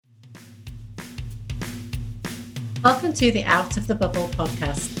Welcome to the Out of the Bubble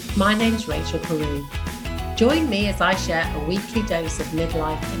podcast. My name's Rachel Peru. Join me as I share a weekly dose of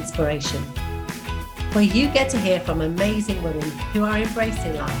midlife inspiration, where you get to hear from amazing women who are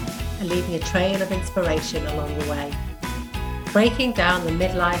embracing life and leaving a trail of inspiration along the way, breaking down the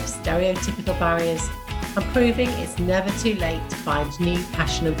midlife stereotypical barriers and proving it's never too late to find new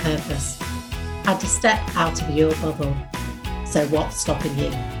passion and purpose, and to step out of your bubble. So what's stopping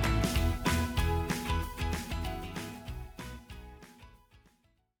you?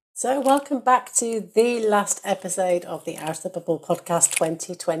 So welcome back to the last episode of the Out of the Bubble podcast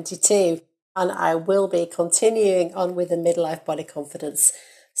 2022. And I will be continuing on with the midlife body confidence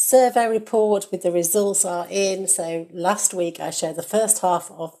survey report with the results are in. So last week I shared the first half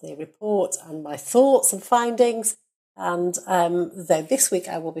of the report and my thoughts and findings. And though this week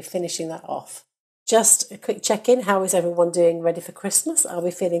I will be finishing that off. Just a quick check-in. How is everyone doing ready for Christmas? Are we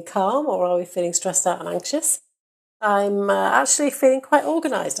feeling calm or are we feeling stressed out and anxious? I'm actually feeling quite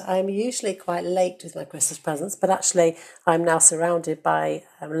organised. I'm usually quite late with my Christmas presents, but actually I'm now surrounded by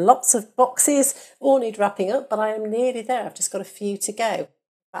lots of boxes, all need wrapping up, but I am nearly there. I've just got a few to go. In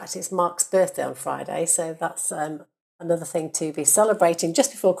fact, it's Mark's birthday on Friday, so that's another thing to be celebrating just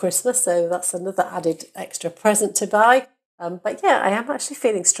before Christmas, so that's another added extra present to buy. But yeah, I am actually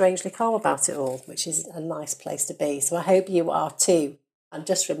feeling strangely calm about it all, which is a nice place to be. So I hope you are too. And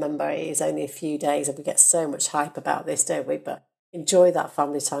just remember, it is only a few days and we get so much hype about this, don't we? But enjoy that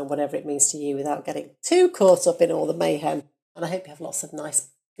family time, whatever it means to you, without getting too caught up in all the mayhem. And I hope you have lots of nice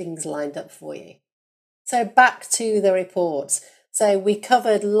things lined up for you. So back to the report. So we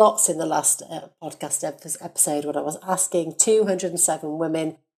covered lots in the last podcast episode when I was asking 207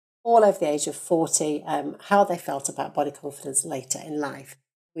 women, all over the age of 40, how they felt about body confidence later in life.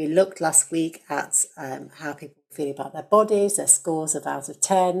 We looked last week at how people feel about their bodies, their scores of out of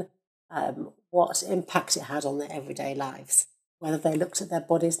 10, what impact it had on their everyday lives, whether they looked at their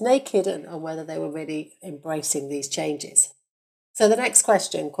bodies naked and whether they were really embracing these changes. So the next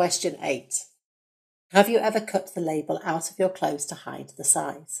question 8. Have you ever cut the label out of your clothes to hide the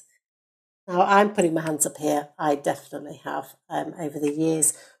size? Now, I'm putting my hands up here. I definitely have, over the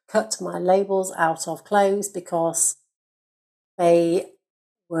years, cut my labels out of clothes because they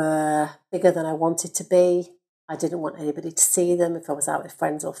were bigger than I wanted to be. I didn't want anybody to see them if I was out with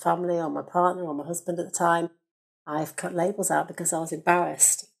friends or family or my partner or my husband at the time. I've cut labels out because I was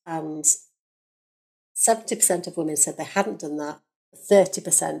embarrassed. And 70% of women said they hadn't done that.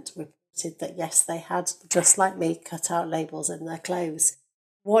 30% reported that yes, they had, just like me, cut out labels in their clothes.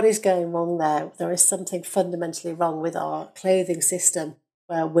 What is going wrong there? There is something fundamentally wrong with our clothing system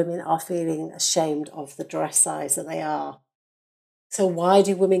where women are feeling ashamed of the dress size that they are. So why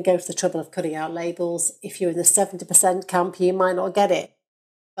do women go to the trouble of cutting out labels? If you're in the 70% camp, you might not get it.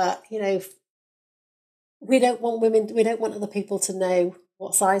 But, we don't want other people to know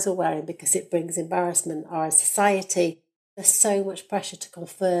what size we're wearing because it brings embarrassment. Or as a society, there's so much pressure to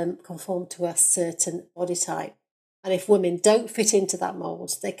conform to a certain body type. And if women don't fit into that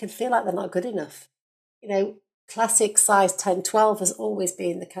mould, they can feel like they're not good enough. Classic size 10, 12 has always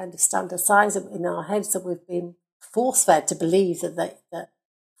been the kind of standard size in our heads that we've been force-fed to believe that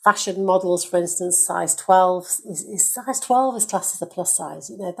fashion models, for instance, size 12 is size 12 is classed as a plus size.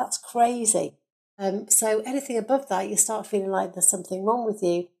 That's crazy. So anything above that, you start feeling like there's something wrong with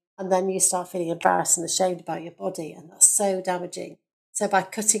you, and then you start feeling embarrassed and ashamed about your body, and that's so damaging. So by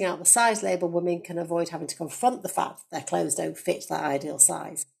cutting out the size label, women can avoid having to confront the fact that their clothes don't fit that ideal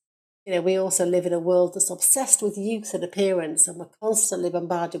size. We also live in a world that's obsessed with youth and appearance, and we're constantly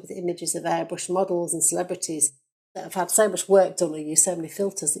bombarded with images of airbrushed models and celebrities that have had so much work done on you, so many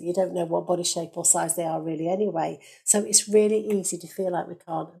filters, that you don't know what body shape or size they are really anyway. So it's really easy to feel like we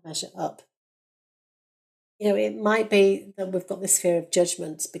can't measure up. It might be that we've got this fear of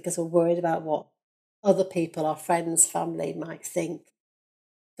judgment because we're worried about what other people, our friends, family might think.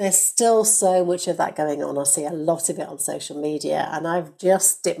 There's still so much of that going on. I see a lot of it on social media, and I've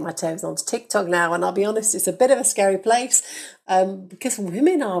just dipped my toes onto TikTok now, and I'll be honest, it's a bit of a scary place because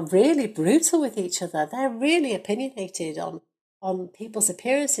women are really brutal with each other. They're really opinionated on people's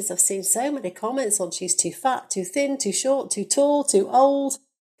appearances. I've seen so many comments on she's too fat, too thin, too short, too tall, too old,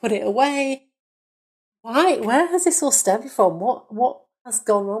 put it away. Why? Where has this all stemmed from? What has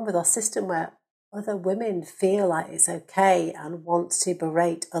gone wrong with our system where other women feel like it's okay and want to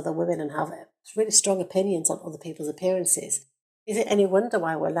berate other women and have really strong opinions on other people's appearances? Is it any wonder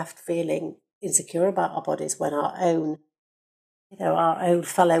why we're left feeling insecure about our bodies when our own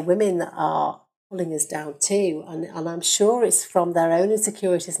fellow women are pulling us down too? And I'm sure it's from their own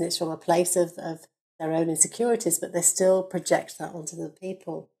insecurities and it's from a place of their own insecurities, but they still project that onto the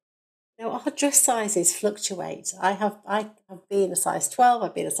people. Our dress sizes fluctuate. I have been a size 12,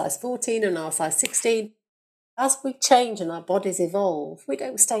 I've been a size 14, and now a size 16. As we change and our bodies evolve, we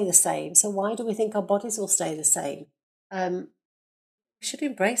don't stay the same. So why do we think our bodies will stay the same? We should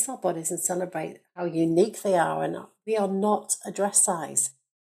embrace our bodies and celebrate how unique they are, and we are not a dress size.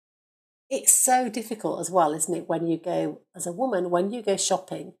 It's so difficult as well, isn't it, when you go as a woman, when you go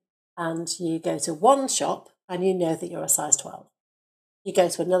shopping and you go to one shop and you know that you're a size 12. You go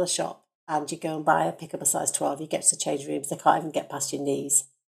to another shop and you go and pick up a size 12. You get to the change rooms, they can't even get past your knees.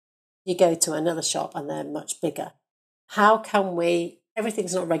 You go to another shop and they're much bigger. How can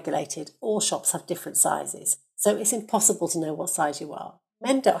everything's not regulated. All shops have different sizes. So it's impossible to know what size you are.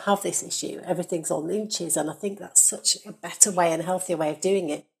 Men don't have this issue. Everything's on inches. And I think that's such a better way and a healthier way of doing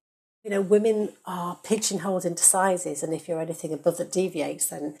it. Women are pigeonholed into sizes. And if you're anything above that deviates,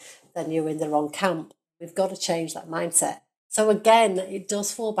 then you're in the wrong camp. We've got to change that mindset. So again, it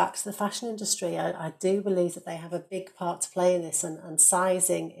does fall back to the fashion industry. I do believe that they have a big part to play in this, and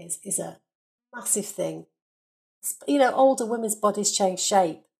sizing is a massive thing. Older women's bodies change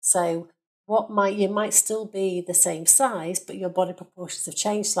shape. So you might still be the same size, but your body proportions have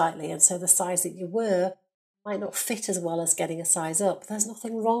changed slightly. And so the size that you were might not fit as well as getting a size up. There's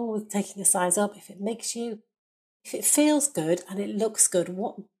nothing wrong with taking a size up if it feels good and it looks good.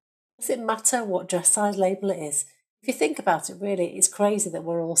 What does it matter what dress size label it is? If you think about it, really, it's crazy that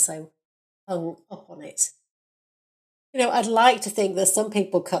we're all so hung up on it. I'd like to think that some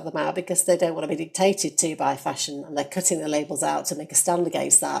people cut them out because they don't want to be dictated to by fashion, and they're cutting the labels out to make a stand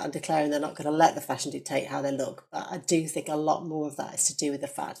against that and declaring they're not going to let the fashion dictate how they look. But I do think a lot more of that is to do with the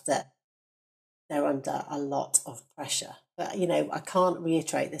fact that they're under a lot of pressure. But, I can't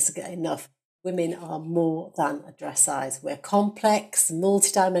reiterate this enough. Women are more than a dress size. We're complex,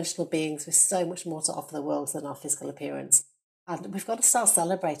 multidimensional beings with so much more to offer the world than our physical appearance. And we've got to start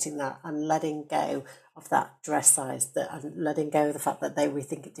celebrating that and letting go of that dress size, and letting go of the fact that we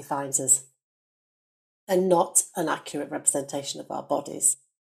think it defines us and not an accurate representation of our bodies.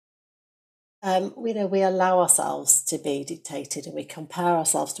 We allow ourselves to be dictated, and we compare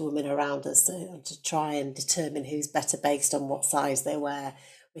ourselves to women around us to try and determine who's better based on what size they wear.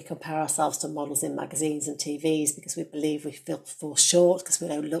 We compare ourselves to models in magazines and TVs because we believe we fall short because we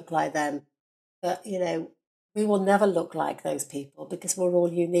don't look like them. But, we will never look like those people because we're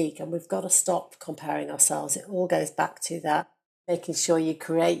all unique, and we've got to stop comparing ourselves. It all goes back to that, making sure you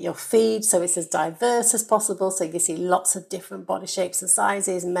create your feed so it's as diverse as possible, so you see lots of different body shapes and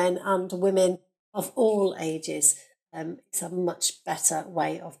sizes, men and women of all ages. It's a much better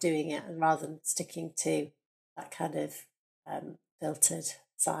way of doing it, and rather than sticking to that kind of filtered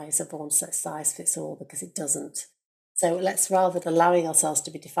size, a born size fits all, because it doesn't. So rather than allowing ourselves to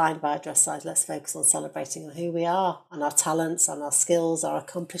be defined by a dress size, let's focus on celebrating who we are and our talents and our skills, our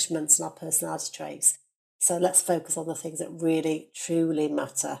accomplishments and our personality traits. So let's focus on the things that really, truly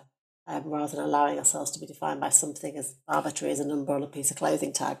matter, rather than allowing ourselves to be defined by something as arbitrary as a number on a piece of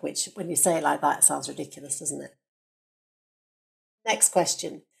clothing tag, which, when you say it like that, it sounds ridiculous, doesn't it? Next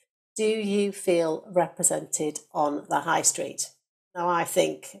question. Do you feel represented on the high street? Now, I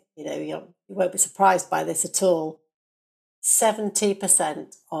think, you won't be surprised by this at all.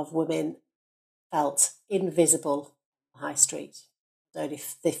 70% of women felt invisible on the high street. Only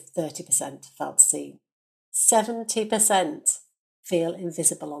 30% felt seen. 70% feel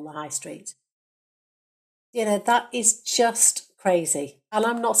invisible on the high street. That is just crazy. And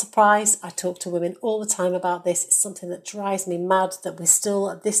I'm not surprised. I talk to women all the time about this. It's something that drives me mad that we still,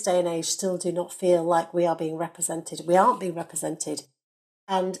 at this day and age, still do not feel like we are being represented. We aren't being represented.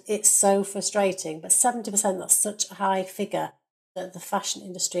 And it's so frustrating. But 70%, that's such a high figure that the fashion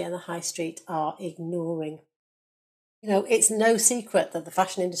industry and the high street are ignoring. It's no secret that the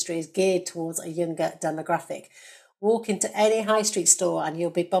fashion industry is geared towards a younger demographic. Walk into any high street store and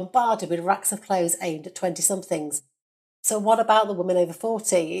you'll be bombarded with racks of clothes aimed at 20-somethings. So what about the women over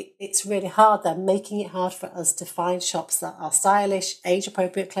 40? It's really hard. They're making it hard for us to find shops that are stylish,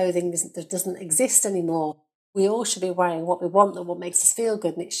 age-appropriate clothing that doesn't exist anymore. We all should be wearing what we want and what makes us feel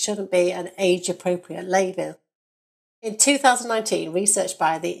good, and it shouldn't be an age-appropriate label. In 2019, research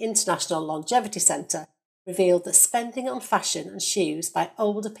by the International Longevity Centre revealed that spending on fashion and shoes by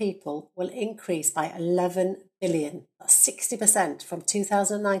older people will increase by 11 billion. That's 60% from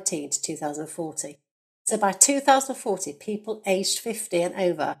 2019 to 2040. So by 2040, people aged 50 and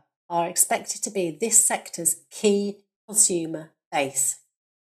over are expected to be this sector's key consumer base.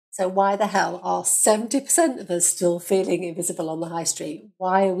 So why the hell are 70% of us still feeling invisible on the high street?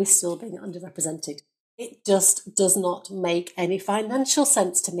 Why are we still being underrepresented? It just does not make any financial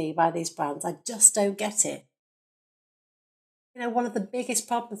sense to me by these brands. I just don't get it. One of the biggest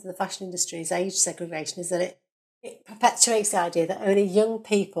problems in the fashion industry is age segregation, is that it perpetuates the idea that only young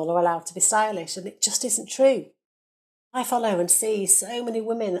people are allowed to be stylish, and it just isn't true. I follow and see so many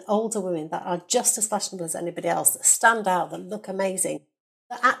women, older women, that are just as fashionable as anybody else, that stand out, that look amazing.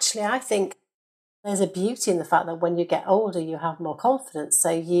 But actually, I think there's a beauty in the fact that when you get older, you have more confidence. So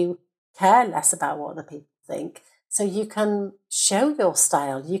you care less about what other people think. So you can show your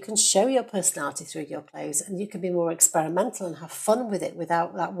style, you can show your personality through your clothes, and you can be more experimental and have fun with it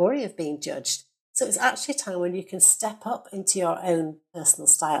without that worry of being judged. So it's actually a time when you can step up into your own personal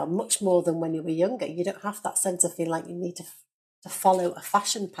style much more than when you were younger. You don't have that sense of feeling like you need to follow a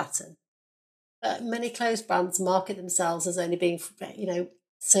fashion pattern. But many clothes brands market themselves as only being,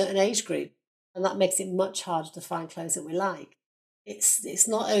 certain age group, and that makes it much harder to find clothes that we like. It's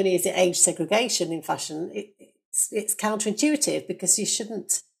not only is it age segregation in fashion, it's counterintuitive, because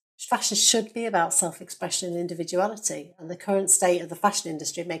fashion should be about self-expression and individuality, and the current state of the fashion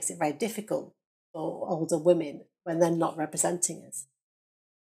industry makes it very difficult for older women when they're not representing us.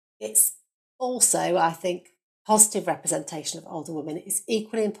 It's also, I think, positive representation of older women is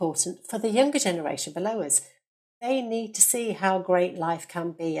equally important for the younger generation below us. They need to see how great life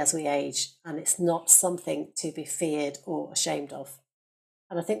can be as we age, and it's not something to be feared or ashamed of.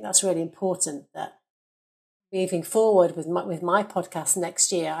 And I think that's really important, that moving forward with my podcast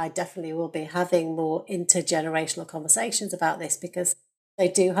next year, I definitely will be having more intergenerational conversations about this, because they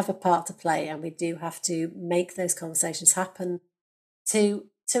do have a part to play, and we do have to make those conversations happen to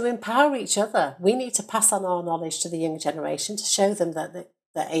empower each other. We need to pass on our knowledge to the younger generation to show them that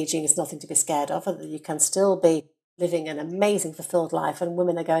aging is nothing to be scared of, and that you can still be living an amazing, fulfilled life, and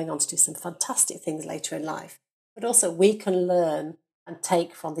women are going on to do some fantastic things later in life. But also we can learn and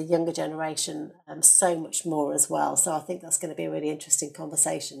take from the younger generation so much more as well. So I think that's going to be really interesting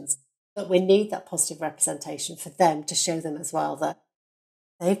conversations. But we need that positive representation for them, to show them as well that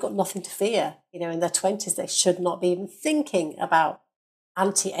they've got nothing to fear. In their 20s, they should not be even thinking about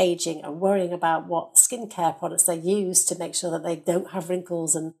anti-aging and worrying about what skincare products they use to make sure that they don't have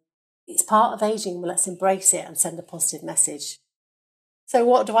wrinkles. And it's part of aging. Well, let's embrace it and send a positive message. So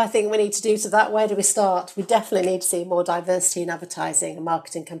what do I think we need to do to that? Where do we start? We definitely need to see more diversity in advertising and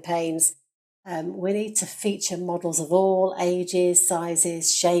marketing campaigns. We need to feature models of all ages,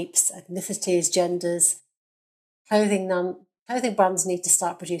 sizes, shapes, ethnicities, genders. Clothing brands need to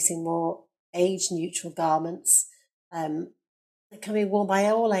start producing more age-neutral garments that can be worn by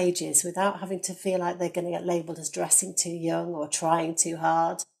all ages without having to feel like they're going to get labelled as dressing too young or trying too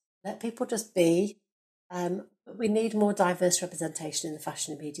hard. Let people just be. But we need more diverse representation in the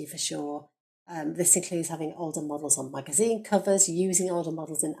fashion media for sure. This includes having older models on magazine covers, using older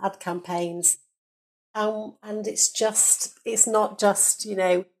models in ad campaigns. And it's not just,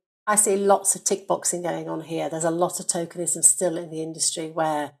 I see lots of tick boxing going on here. There's a lot of tokenism still in the industry,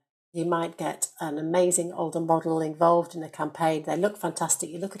 where you might get an amazing older model involved in a campaign. They look fantastic.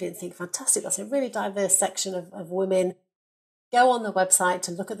 You look at it and think, fantastic, that's a really diverse section of women. Go on the website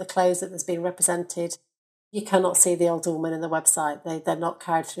to look at the clothes that there's been represented. You cannot see the older woman in the website. They're not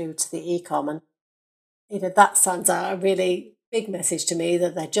carried through to the e-com. And, that sends out a really big message to me,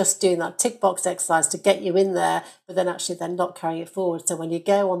 that they're just doing that tick box exercise to get you in there, but then actually they're not carrying it forward. So when you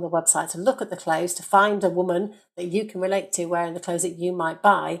go on the website to look at the clothes, to find a woman that you can relate to wearing the clothes that you might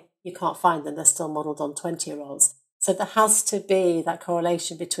buy, you can't find them. They're still modelled on 20-year-olds. So there has to be that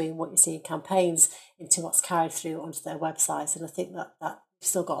correlation between what you see in campaigns into what's carried through onto their websites. And I think that we've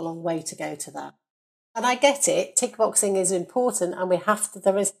still got a long way to go to that. And I get it, tick boxing is important, and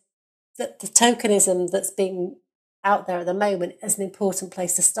there is the tokenism that's being out there at the moment is an important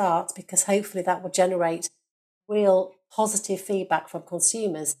place to start, because hopefully that will generate real positive feedback from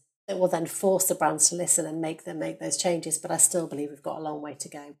consumers that will then force the brands to listen and make those changes. But I still believe we've got a long way to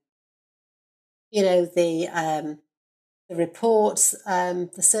go. The reports, the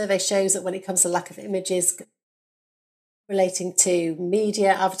survey shows that when it comes to lack of images relating to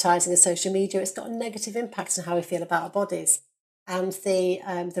media, advertising and social media, it's got a negative impact on how we feel about our bodies. And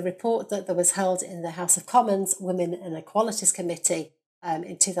the report that was held in the House of Commons Women and Equalities Committee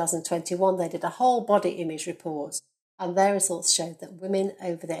in 2021, they did a whole body image report, and their results showed that women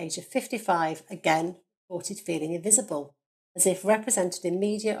over the age of 55 again reported feeling invisible, as if represented in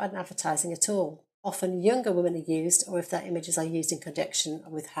media and advertising at all. Often younger women are used, or if their images are used in conjunction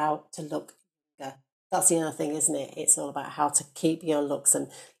with how to look younger. That's the other thing, isn't it? It's all about how to keep your looks, and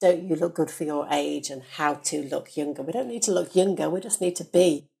don't you look good for your age, and how to look younger. We don't need to look younger. We just need to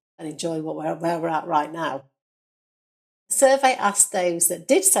be and enjoy where we're at right now. The survey asked those that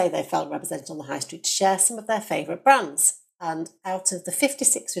did say they felt represented on the high street to share some of their favourite brands. And out of the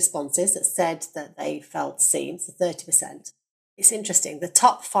 56 responses that said that they felt seen, so 30%, it's interesting. The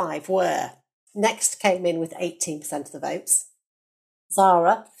top 5 were Next came in with 18% of the votes,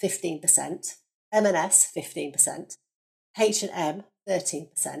 Zara 15%, M&S 15%, H&M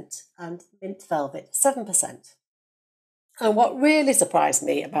 13%, and Mint Velvet 7%. And what really surprised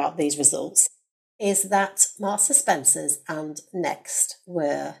me about these results is that Marks and Spencer's and Next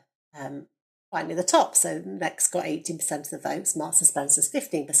were quite near the top. So Next got 18% of the votes, Marks and Spencer's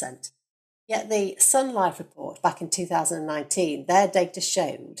 15%. Yet the Sun Life report back in 2019, their data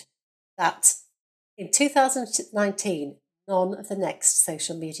showed that in 2019, none of the Next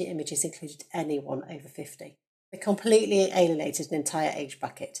social media images included anyone over 50. They completely alienated an entire age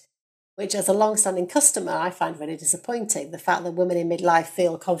bracket, which as a long-standing customer, I find really disappointing. The fact that women in midlife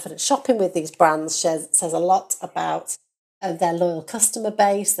feel confident shopping with these brands says a lot about their loyal customer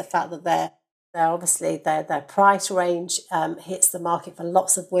base, the fact that they're obviously their price range hits the market for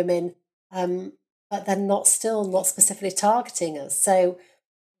lots of women, but they're not specifically targeting us. So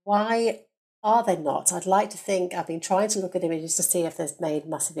why are they not? I'd like to think, I've been trying to look at images to see if there's made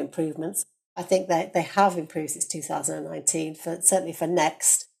massive improvements. I think they have improved since 2019, certainly for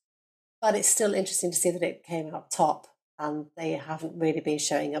Next, but it's still interesting to see that it came out top and they haven't really been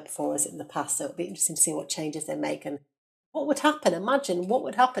showing up for us in the past. So it'll be interesting to see what changes they make and what would happen. Imagine what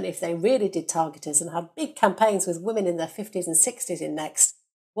would happen if they really did target us and had big campaigns with women in their 50s and 60s in Next.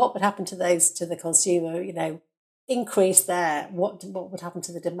 What would happen to the consumer, increase there? What would happen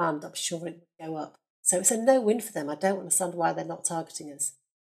to the demand? I'm sure it would go up. So it's a no-win for them. I don't understand why they're not targeting us.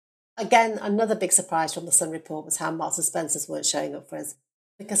 Again, another big surprise from the Sun report was how Marks and Spencer's weren't showing up for us,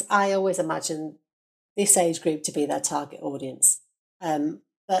 because I always imagine this age group to be their target audience.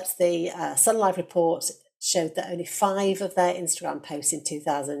 But the Sun Life report showed that only 5 of their Instagram posts in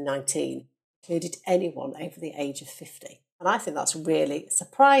 2019 included anyone over the age of 50. And I think that's really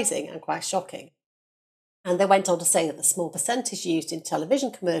surprising and quite shocking. And they went on to say that the small percentage used in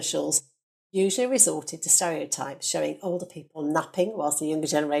television commercials usually resorted to stereotypes showing older people napping whilst the younger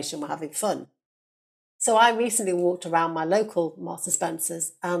generation were having fun. So I recently walked around my local Marks and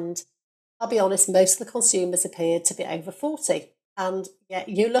Spencer's, and I'll be honest, most of the consumers appeared to be over 40. And yet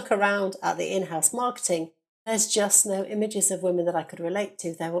you look around at the in-house marketing, there's just no images of women that I could relate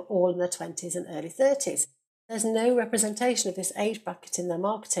to. They were all in their 20s and early 30s. There's no representation of this age bracket in their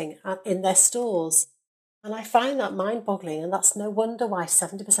marketing and in their stores. And I find that mind-boggling, and that's no wonder why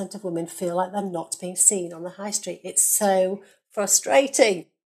 70% of women feel like they're not being seen on the high street. It's so frustrating.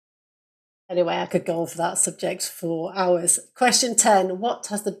 Anyway, I could go on for that subject for hours. Question 10, what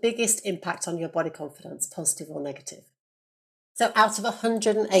has the biggest impact on your body confidence, positive or negative? So out of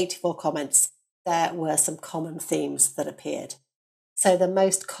 184 comments, there were some common themes that appeared. So the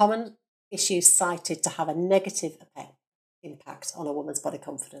most common issues cited to have a negative impact on a woman's body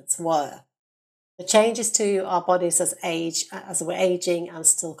confidence were the changes to our bodies as we're aging and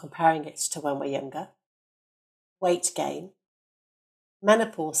still comparing it to when we're younger, weight gain,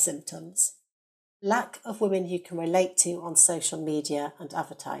 menopause symptoms, lack of women you can relate to on social media and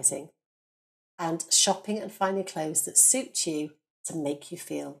advertising, and shopping and finding clothes that suit you to make you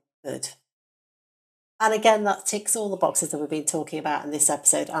feel good. And again, that ticks all the boxes that we've been talking about in this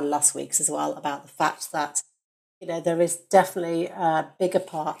episode and last week's as well, about the fact that there is definitely a bigger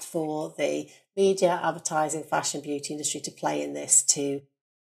part for the media, advertising, fashion, beauty industry to play in this to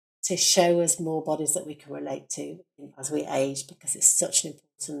show us more bodies that we can relate to as we age, because it's such an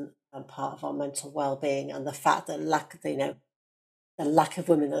important part of our mental well-being. And the fact that the lack of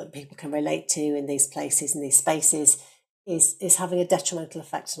women that people can relate to in these places, in these spaces, is having a detrimental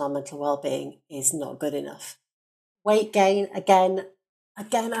effect on our mental well-being is not good enough. Weight gain, again,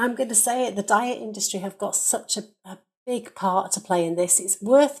 I'm going to say it, the diet industry have got such a big part to play in this. It's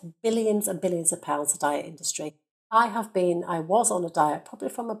worth billions and billions of pounds, the diet industry. I was on a diet probably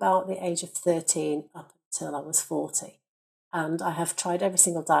from about the age of 13 up until I was 40. And I have tried every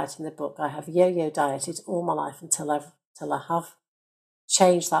single diet in the book. I have yo-yo dieted all my life until I have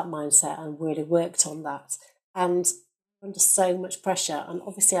changed that mindset and really worked on that. And under so much pressure. And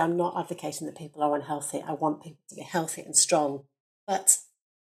obviously I'm not advocating that people are unhealthy. I want people to be healthy and strong. But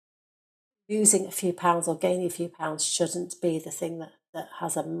losing a few pounds or gaining a few pounds shouldn't be the thing that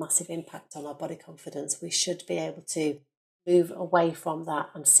has a massive impact on our body confidence. We should be able to move away from that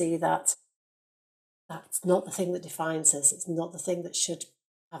and see that that's not the thing that defines us. It's not the thing that should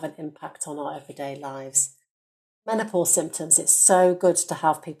have an impact on our everyday lives. Menopause symptoms, it's so good to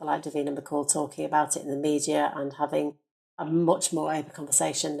have people like Davina McCall talking about it in the media and having a much more open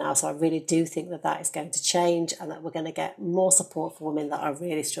conversation now. So I really do think that is going to change and that we're going to get more support for women that are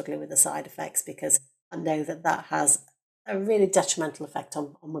really struggling with the side effects, because I know that has a really detrimental effect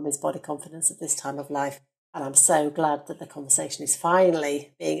on women's body confidence at this time of life. And I'm so glad that the conversation is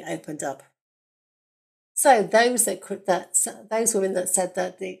finally being opened up. So those women that said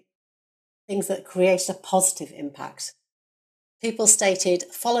that the things that created a positive impact. People stated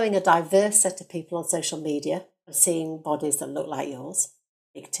following a diverse set of people on social media and seeing bodies that look like yours,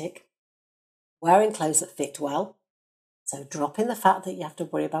 big tick. Wearing clothes that fit well. So dropping the fact that you have to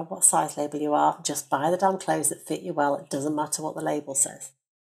worry about what size label you are, just buy the damn clothes that fit you well. It doesn't matter what the label says.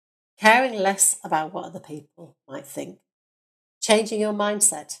 Caring less about what other people might think. Changing your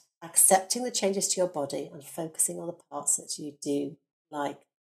mindset, accepting the changes to your body and focusing on the parts that you do like.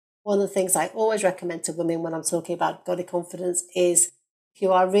 One of the things I always recommend to women when I'm talking about body confidence is if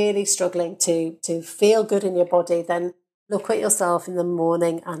you are really struggling to feel good in your body, then look at yourself in the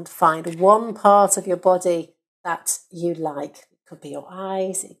morning and find one part of your body that you like. It could be your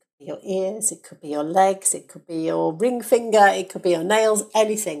eyes, it could be your ears, it could be your legs, it could be your ring finger, it could be your nails,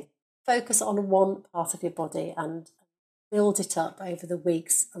 anything. Focus on one part of your body and build it up over the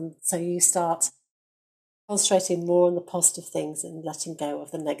weeks. And so you start concentrating more on the positive things and letting go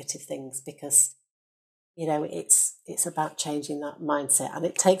of the negative things, because it's about changing that mindset, and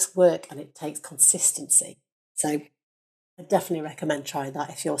it takes work and it takes consistency. So I definitely recommend trying that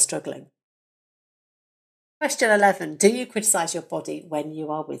if you're struggling. Question 11. Do you criticize your body when you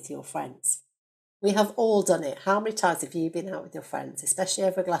are with your friends? We have all done it. How many times have you been out with your friends, especially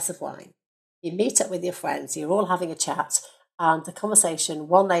over a glass of wine? You meet up with your friends, you're all having a chat, and the conversation,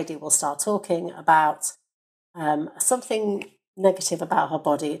 one lady will start talking about something negative about her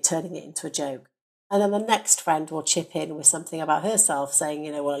body, turning it into a joke. And then the next friend will chip in with something about herself, saying,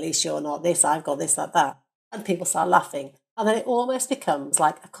 well, at least you're not this, I've got this, like that. And people start laughing. And then it almost becomes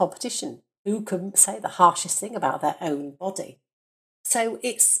like a competition. Who can say the harshest thing about their own body? So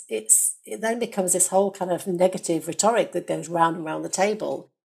it then becomes this whole kind of negative rhetoric that goes round and round the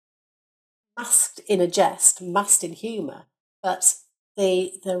table, masked in a jest, masked in humour. But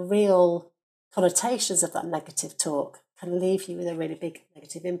the real connotations of that negative talk can leave you with a really big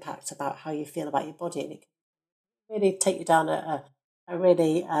negative impact about how you feel about your body, and it can really take you down a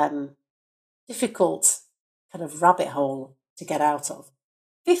really difficult kind of rabbit hole to get out of.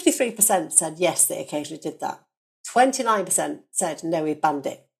 53% said yes, they occasionally did that. 29% said no, we banned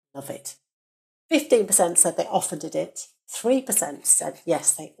it, love it. 15% said they often did it. 3% said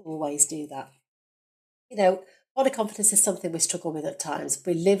yes, they always do that. Body confidence is something we struggle with at times.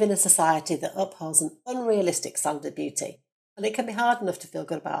 We live in a society that upholds an unrealistic standard of beauty, and it can be hard enough to feel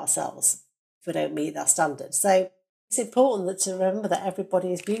good about ourselves if we don't meet that standard. So it's important to remember that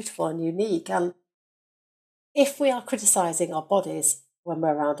everybody is beautiful and unique. And if we are criticising our bodies when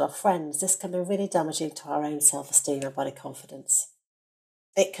we're around our friends, this can be really damaging to our own self-esteem and body confidence.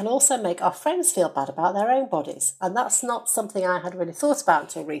 It can also make our friends feel bad about their own bodies. And that's not something I had really thought about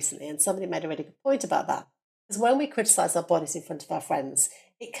until recently. And somebody made a really good point about that. Because when we criticise our bodies in front of our friends,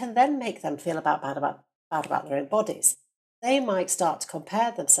 it can then make them feel bad about their own bodies. They might start to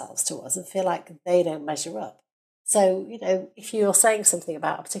compare themselves to us and feel like they don't measure up. So, if you're saying something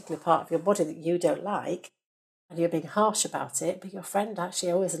about a particular part of your body that you don't like, and you're being harsh about it, but your friend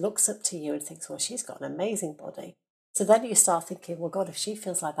actually always looks up to you and thinks, well, she's got an amazing body. So then you start thinking, well, God, if she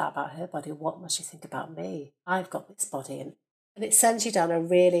feels like that about her body, what must she think about me? I've got this body. And it sends you down a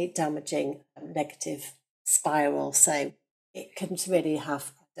really damaging negative spiral. So it can really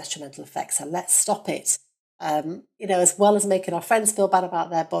have detrimental effects. So let's stop it. As well as making our friends feel bad about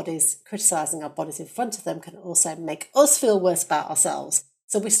their bodies, criticising our bodies in front of them can also make us feel worse about ourselves.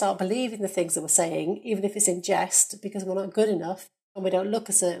 So we start believing the things that we're saying, even if it's in jest, because we're not good enough and we don't look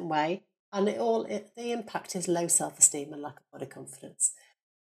a certain way. And the impact is low self-esteem and lack of body confidence.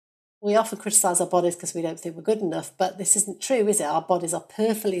 We often criticise our bodies because we don't think we're good enough, but this isn't true, is it? Our bodies are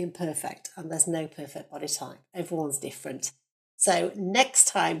perfectly imperfect, and there's no perfect body type. Everyone's different. So next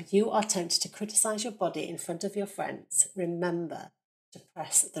time you are tempted to criticise your body in front of your friends, remember to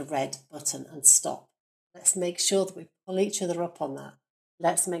press the red button and stop. Let's make sure that we pull each other up on that.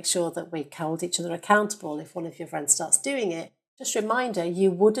 Let's make sure that we hold each other accountable if one of your friends starts doing it. Just a reminder,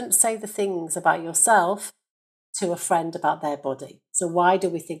 you wouldn't say the things about yourself to a friend about their body. So why do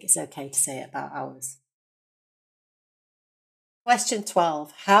we think it's okay to say it about ours? Question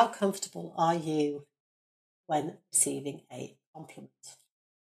 12. How comfortable are you when receiving a compliment?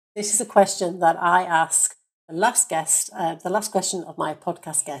 This is a question that I ask the last guest. The last question of my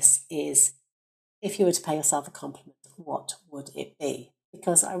podcast guests is, if you were to pay yourself a compliment, what would it be?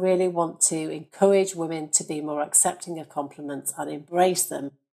 Because I really want to encourage women to be more accepting of compliments and embrace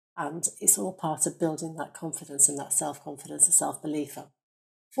them. And it's all part of building that confidence and that self-confidence and self-belief up.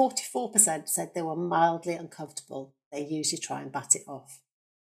 44% said they were mildly uncomfortable. They usually try and bat it off.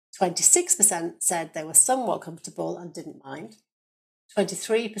 26% said they were somewhat comfortable and didn't mind.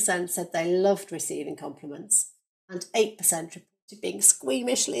 23% said they loved receiving compliments, and 8% reported being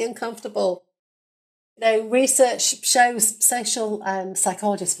squeamishly uncomfortable. Research shows social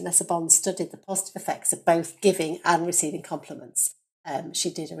psychologist Vanessa Bond studied the positive effects of both giving and receiving compliments. She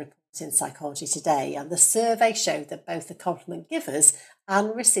did a report in Psychology Today, and the survey showed that both the compliment givers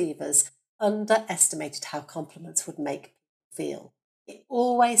and receivers underestimated how compliments would make people feel. It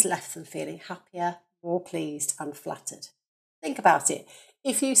always left them feeling happier, more pleased, and flattered. Think about it.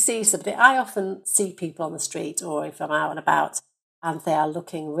 If you see somebody, I often see people on the street, or if I'm out and about, and they are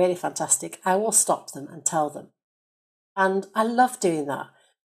looking really fantastic, I will stop them and tell them. And I love doing that.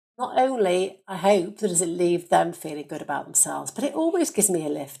 Not only, I hope, that does it leave them feeling good about themselves, but it always gives me a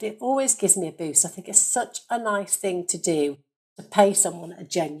lift. It always gives me a boost. I think it's such a nice thing to do, to pay someone a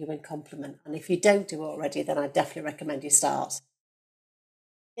genuine compliment. And if you don't do it already, then I definitely recommend you start.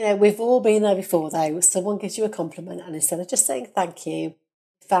 We've all been there before, though. Someone gives you a compliment, and instead of just saying thank you,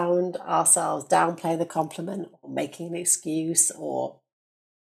 found ourselves downplaying the compliment or making an excuse. Or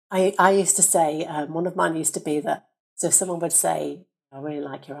I used to say, one of mine used to be that, so if someone would say, I really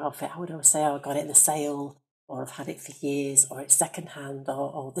like your outfit, I would always say, oh, I got it in a sale, or I've had it for years, or it's secondhand,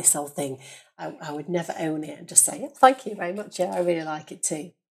 or this whole thing. I would never own it and just say, thank you very much. Yeah, I really like it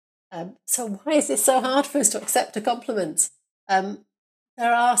too. So why is it so hard for us to accept a compliment?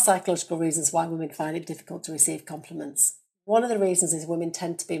 There are psychological reasons why women find it difficult to receive compliments. One of the reasons is women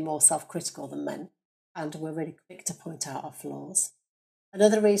tend to be more self-critical than men, and we're really quick to point out our flaws.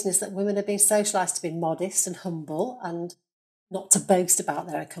 Another reason is that women have been socialised to be modest and humble and not to boast about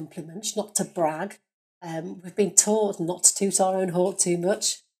their accomplishments, not to brag. We've been taught not to toot our own horn too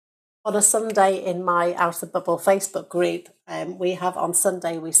much. On a Sunday in my Out of the Bubble Facebook group, we have on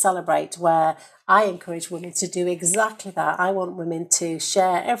Sunday We Celebrate, where I encourage women to do exactly that. I want women to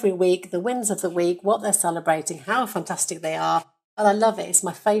share every week the wins of the week, what they're celebrating, how fantastic they are. And I love it. It's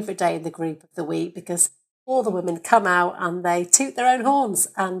my favourite day in the group of the week because all the women come out and they toot their own horns,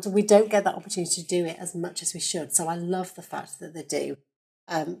 and we don't get that opportunity to do it as much as we should. So I love the fact that they do.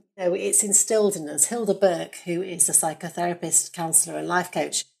 It's instilled in us. Hilda Burke, who is a psychotherapist, counsellor and life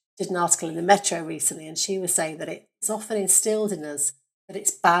coach, did an article in the Metro recently, and she was saying that it's often instilled in us that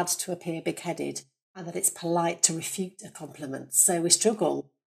it's bad to appear big-headed and that it's polite to refute a compliment. So we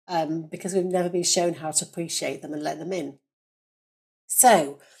struggle because we've never been shown how to appreciate them and let them in.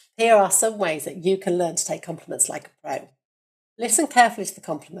 So here are some ways that you can learn to take compliments like a pro. Listen carefully to the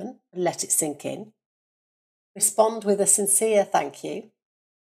compliment and let it sink in. Respond with a sincere thank you.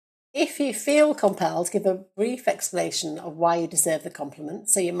 If you feel compelled, give a brief explanation of why you deserve the compliment.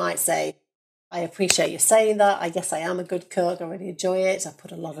 So you might say, I appreciate you saying that. I guess I am a good cook. I really enjoy it. I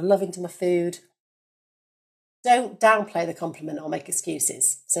put a lot of love into my food. Don't downplay the compliment or make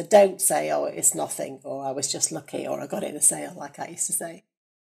excuses. So don't say, oh, it's nothing, or I was just lucky, or I got it in a sale, like I used to say.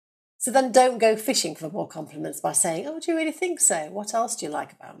 So then don't go fishing for more compliments by saying, oh, do you really think so? What else do you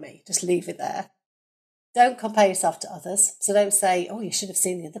like about me? Just leave it there. Don't compare yourself to others. So don't say, oh, you should have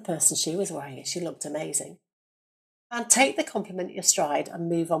seen the other person. She was wearing it. She looked amazing. And take the compliment at your stride and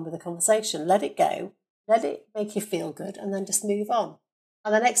move on with the conversation. Let it go. Let it make you feel good, and then just move on.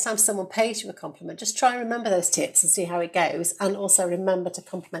 And the next time someone pays you a compliment, just try and remember those tips and see how it goes. And also remember to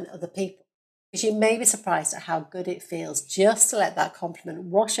compliment other people, because you may be surprised at how good it feels just to let that compliment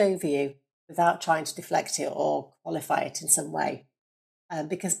wash over you without trying to deflect it or qualify it in some way.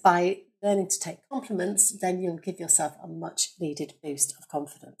 Because by learning to take compliments, then you'll give yourself a much needed boost of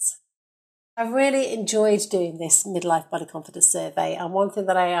confidence. I've really enjoyed doing this midlife body confidence survey, and one thing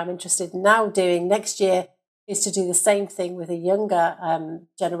that I am interested in now doing next year is to do the same thing with a younger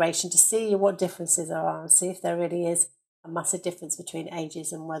generation to see what differences there are and see if there really is a massive difference between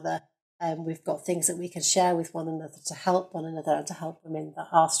ages, and whether we've got things that we can share with one another to help one another and to help women that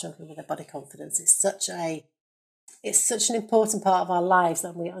are struggling with their body confidence. It's such an important part of our lives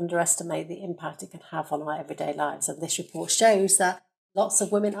that we underestimate the impact it can have on our everyday lives. And this report shows that lots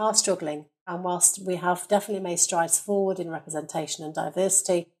of women are struggling. And whilst we have definitely made strides forward in representation and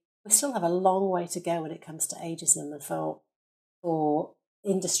diversity, we still have a long way to go when it comes to ageism, and for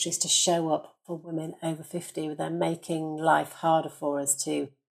industries to show up for women over 50. They're making life harder for us to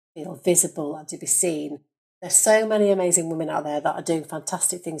feel visible and to be seen. There's so many amazing women out there that are doing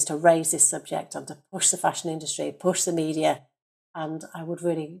fantastic things to raise this subject and to push the fashion industry, push the media. And I would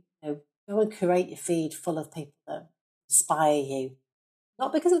really go and curate your feed full of people that inspire you,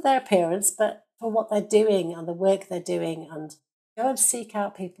 not because of their appearance, but for what they're doing and the work they're doing. And go and seek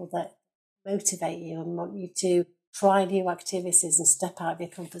out people that motivate you and want you to try new activities and step out of your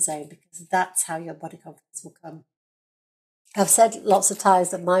comfort zone, because that's how your body confidence will come. I've said lots of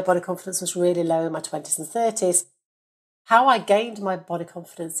times that my body confidence was really low in my 20s and 30s. How I gained my body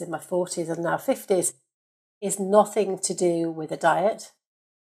confidence in my 40s and now 50s is nothing to do with a diet.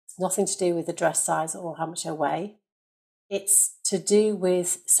 It's nothing to do with the dress size or how much I weigh. It's to do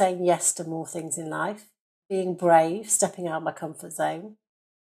with saying yes to more things in life, being brave, stepping out of my comfort zone,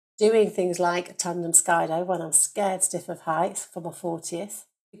 doing things like a tandem skydive when I'm scared stiff of heights for my 40th,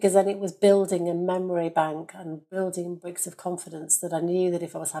 because then it was building a memory bank and building bricks of confidence that I knew that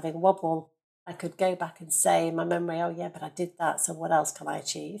if I was having wobble, I could go back and say in my memory, oh yeah, but I did that, so what else can I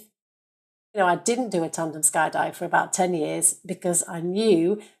achieve? I didn't do a tandem skydive for about 10 years because I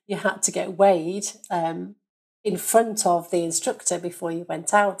knew you had to get weighed in front of the instructor before you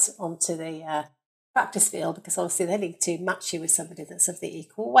went out onto the practice field, because obviously they need to match you with somebody that's of the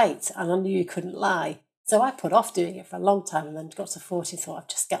equal weight, and I knew you couldn't lie. So I put off doing it for a long time and then got to 40 and thought, I'd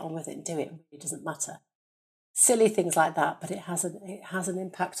just get on with it and do it. It doesn't matter. Silly things like that, but it has an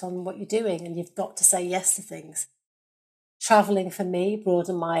impact on what you're doing, and you've got to say yes to things. Traveling for me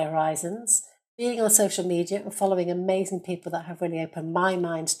broadened my horizons. Being on social media and following amazing people that have really opened my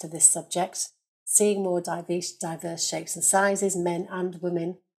mind to this subject, seeing more diverse shapes and sizes, men and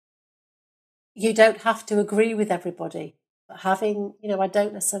women. You don't have to agree with everybody. But having, I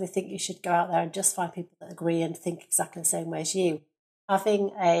don't necessarily think you should go out there and just find people that agree and think exactly the same way as you.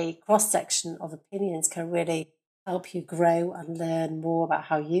 Having a cross-section of opinions can really help you grow and learn more about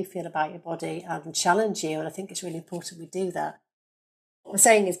how you feel about your body and challenge you. And I think it's really important we do that. What I'm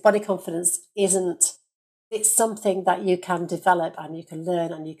saying is body confidence it's something that you can develop and you can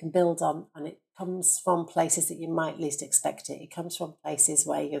learn and you can build on. And it comes from places that you might least expect it. It comes from places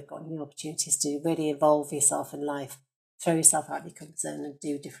where you've got new opportunities to really involve yourself in life, throw yourself out of your comfort zone and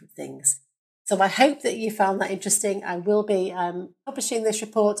do different things. So I hope that you found that interesting. I will be publishing this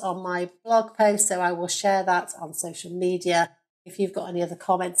report on my blog post, so I will share that on social media. If you've got any other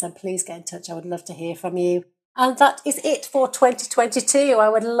comments, then please get in touch. I would love to hear from you. And that is it for 2022. I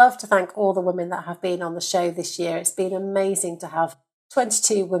would love to thank all the women that have been on the show this year. It's been amazing to have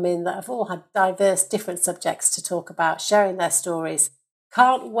 22 women that have all had diverse, different subjects to talk about, sharing their stories.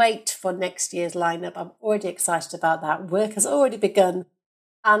 Can't wait for next year's lineup. I'm already excited about that. Work has already begun.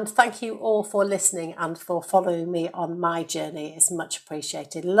 And thank you all for listening and for following me on my journey. It's much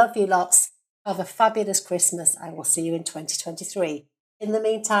appreciated. Love you lots. Have a fabulous Christmas. I will see you in 2023. In the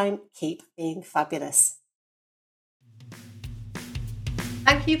meantime, keep being fabulous.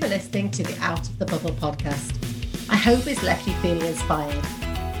 Thank you for listening to the Out of the Bubble podcast. I hope it's left you feeling inspired.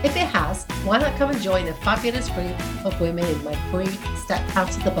 If it has, why not come and join a fabulous group of women in my free Step Out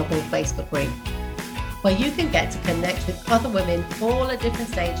of the Bubble Facebook group, where you can get to connect with other women all at different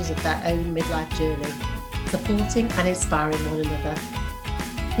stages of their own midlife journey, supporting and inspiring one another.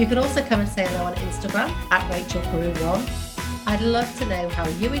 You can also come and say hello on Instagram at RachelPeru1. I'd love to know how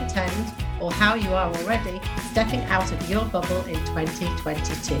you intend or how you are already stepping out of your bubble in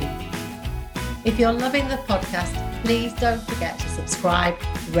 2022. If you're loving the podcast, please don't forget to subscribe,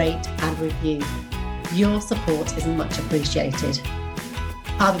 rate and review. Your support is much appreciated.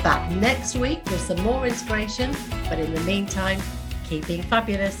 I'll be back next week with some more inspiration, but in the meantime, keep being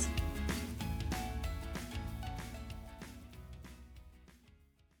fabulous.